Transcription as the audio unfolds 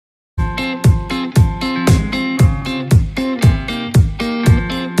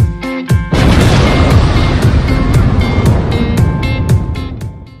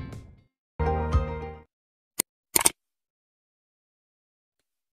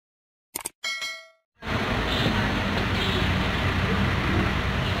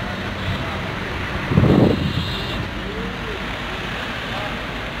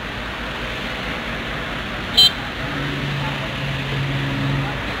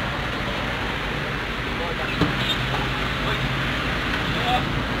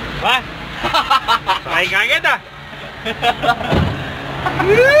Ay, kagad ah.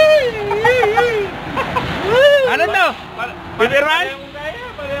 Ano to? Piniran?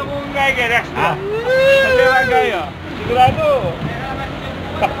 Pareho mong gaya. Next na. Piniran gaya. Sigurado.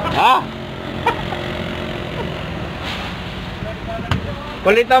 Ha?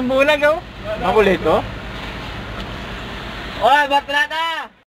 Kulit ang bulag oh. Makulit oh. Oy, batrata!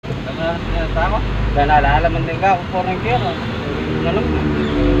 Tama? Nalalaman din ka kung porang kero. Nalang.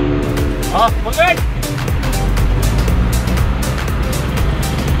 Oh, magod!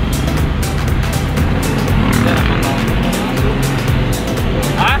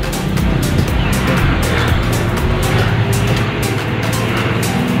 Ha?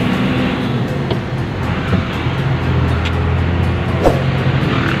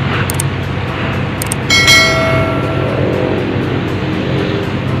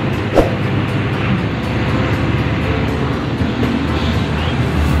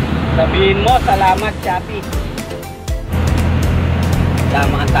 Sabihin mo, salamat, Chappy.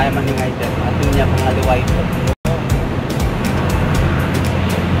 Samahan tayo maningay dyan. At yun niya pang aliway ito.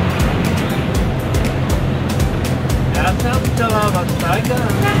 Salamat, Tiger.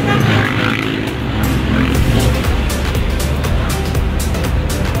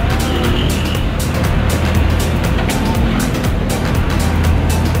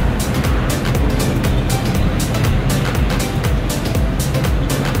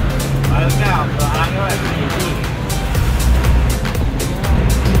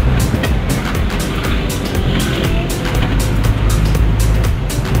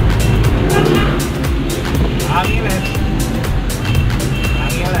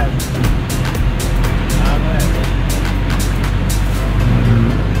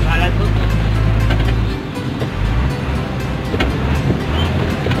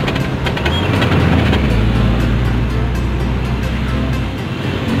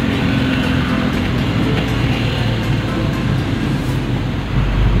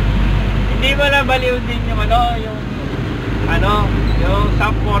 Baliw din yung yung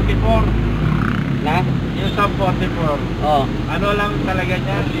sub 44 na? Yung sub 44 oh. Ano lang talaga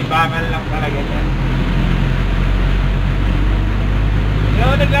niya, libangan lang talaga niya.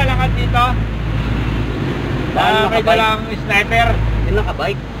 Yung naglalakad dito may dalang sniper. Yung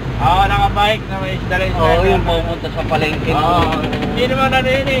nakabike? Oo, nakabike na may dalang sniper. Oo, yung pumunta sa palengke. Oo, hindi naman ano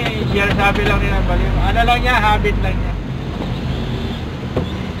yun eh, siya sabi lang nila baliw. Ano lang niya, habit lang niya.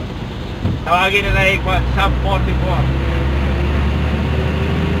 Tawagin na like sub 44.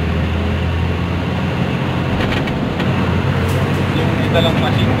 Yung dito lang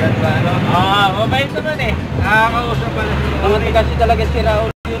machine gun sa ano? Mabait naman eh. Nakakausap pala siya. Ang kasi talaga si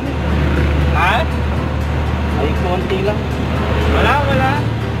Raul yun. Ha? Ay, konti lang. Wala?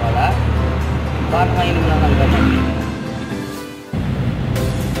 Wala? Parang ngainom lang ng ganyan.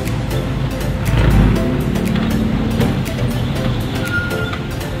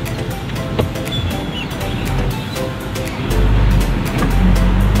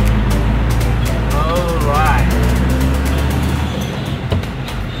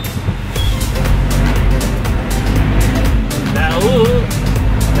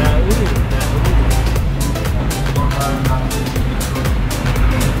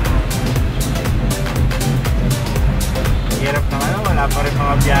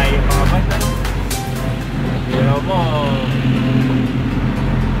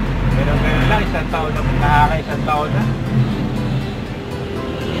 Isang taon na.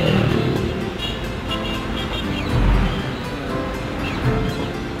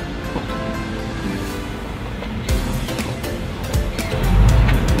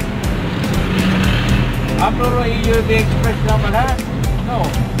 Apro EU the Express naman ha? No.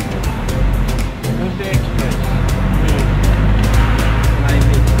 Yung the Express.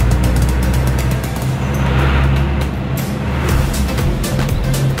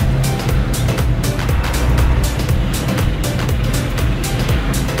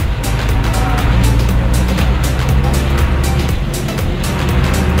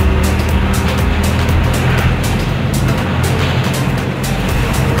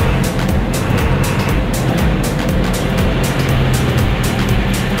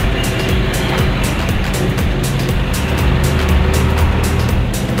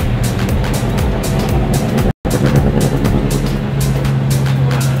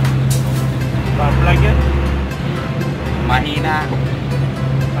 Mahina.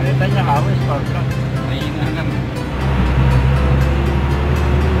 Palitan niya ka, spark plug. Mahina naman.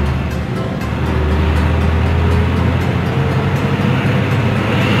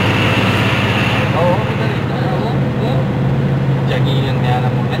 Oo, madali. Oo. Jagilan niya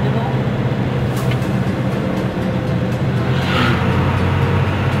na mo. Ano mo?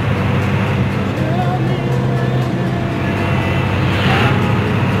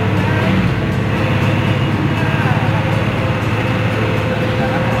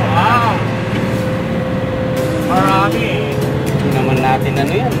 natin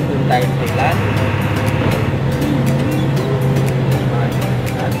ano yan, kung tayo sa ilan.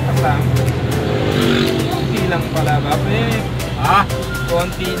 Konti lang pala ba?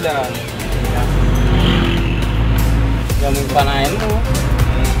 Konti lang. Gaming panayan mo.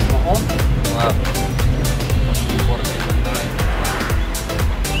 Oo. Wow.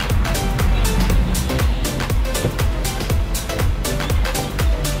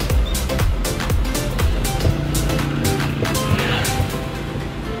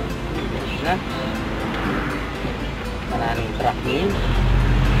 Na? Pananong truck niya.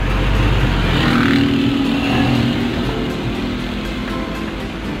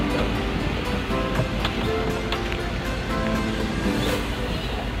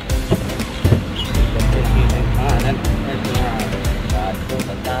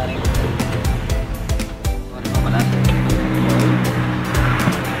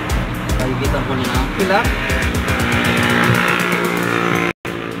 Sila?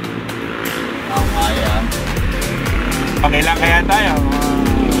 Ayan. Pangilan kaya tayo?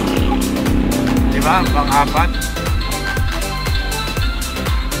 Diba? Pang-apat?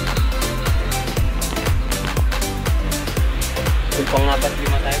 Kung pang-apat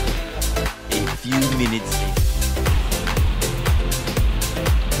 5 tayo. A few minutes later.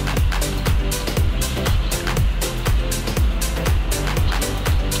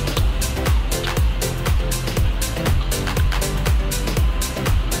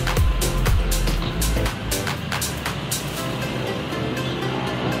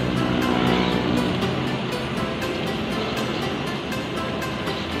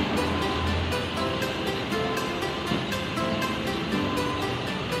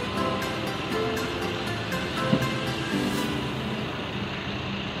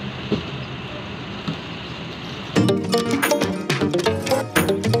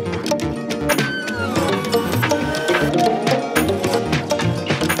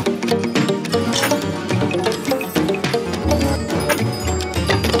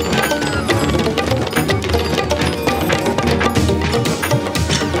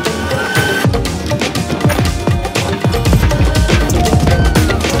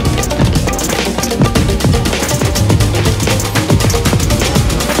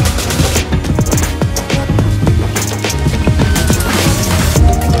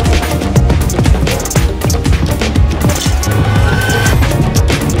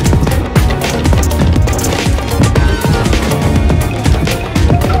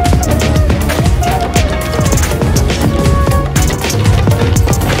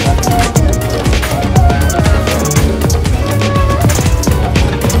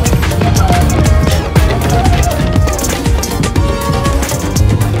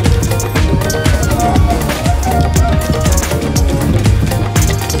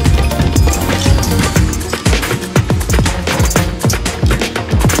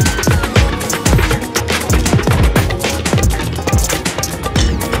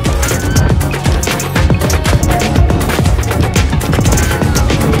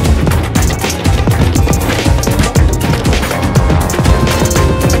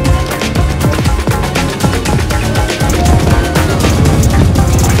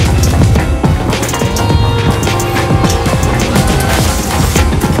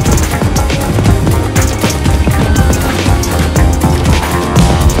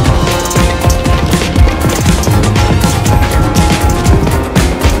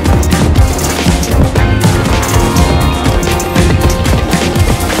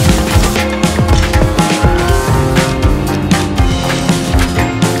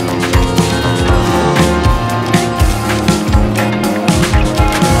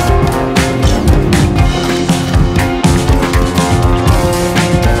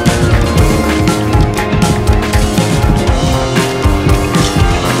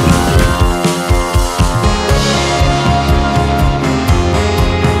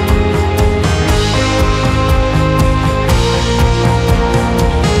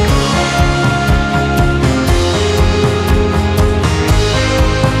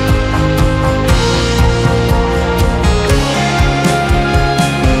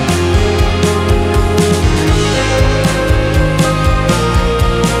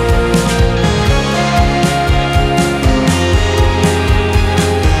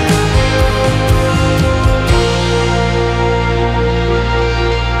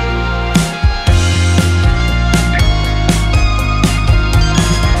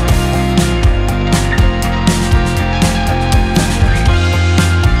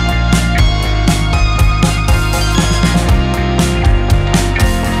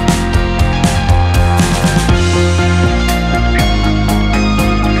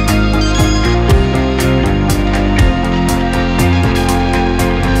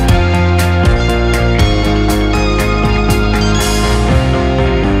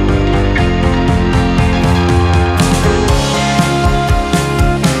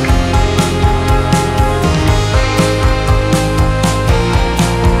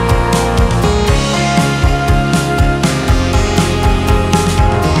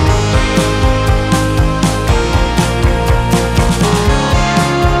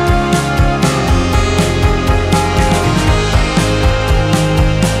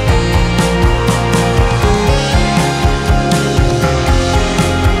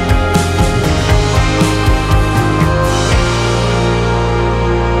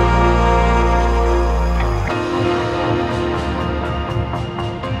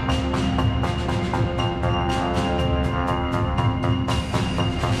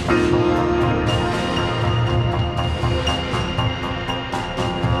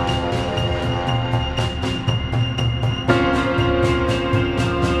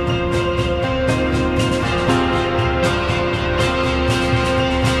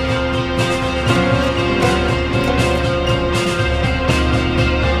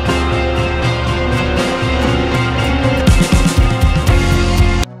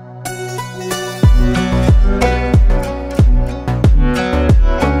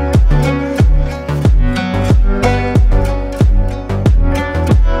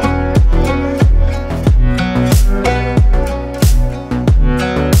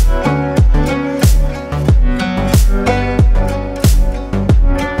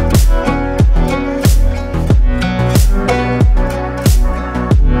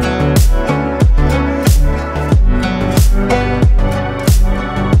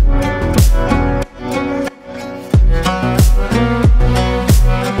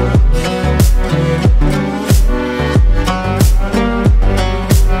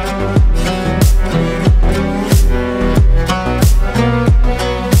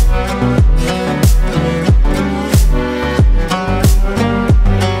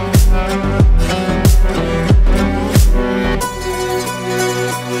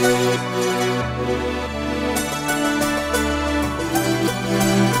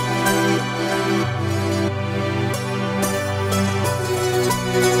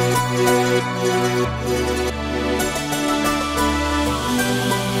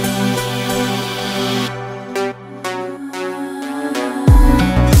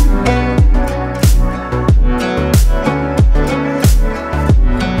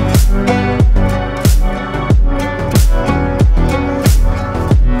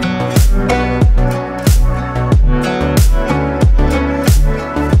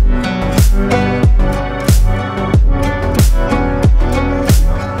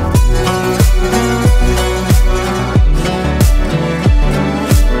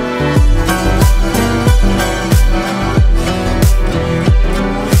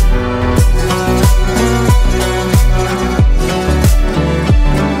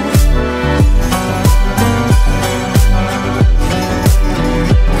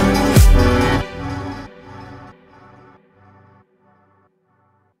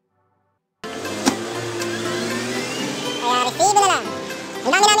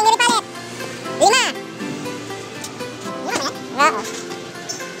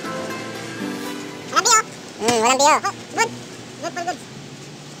 Walang biyo. Oh, good. Good for goods.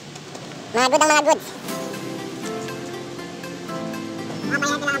 Mga good ang mga goods. Bayan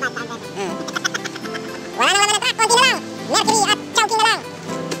sila ang bad. Wala na truck. Konti na lang. Mercury at Chowking na lang.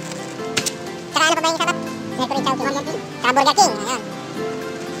 Saka ano pa ba yung sarap? Mercury, Chowking. Saka Burger King. Ayan.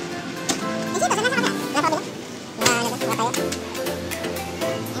 Isito, saan nasa kabila? Nasa kabila? Nasa tayo.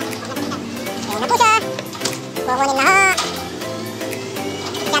 Ayan na po siya. Kukunin na ho.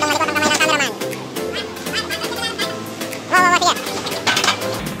 Masyadong malikot ang kamay ng cameraman. Sige.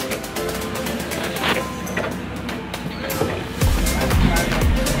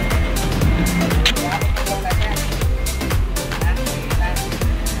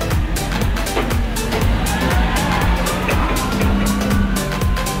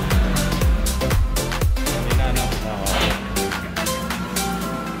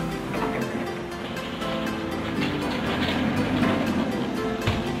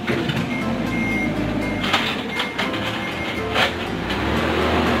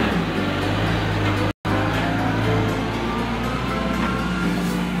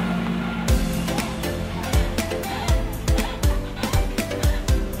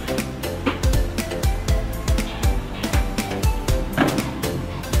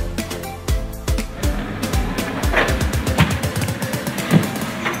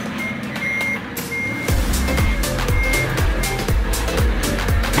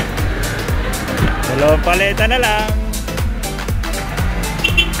 Dalawang paleta na lang.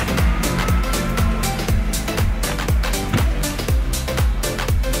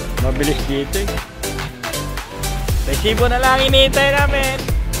 Mabilis dito eh. Resibo na lang inihintay namin.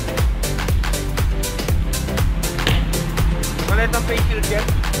 Wala itong face shield yan.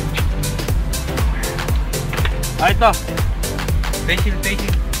 Ito. Face shield.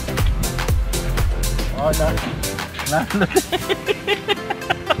 Oh, na.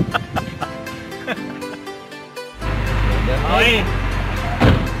 Okay.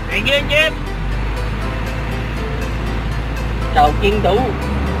 Thank you, Jeff. Chowking daw.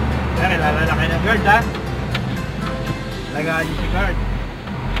 Kaya lalaki ng guard, ha? Lagaan niyo si guard.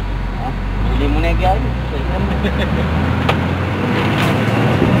 Huli mo na yung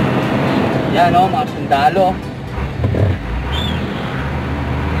yan o, mga sundalo.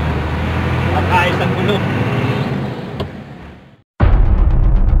 At ayos ang gulo.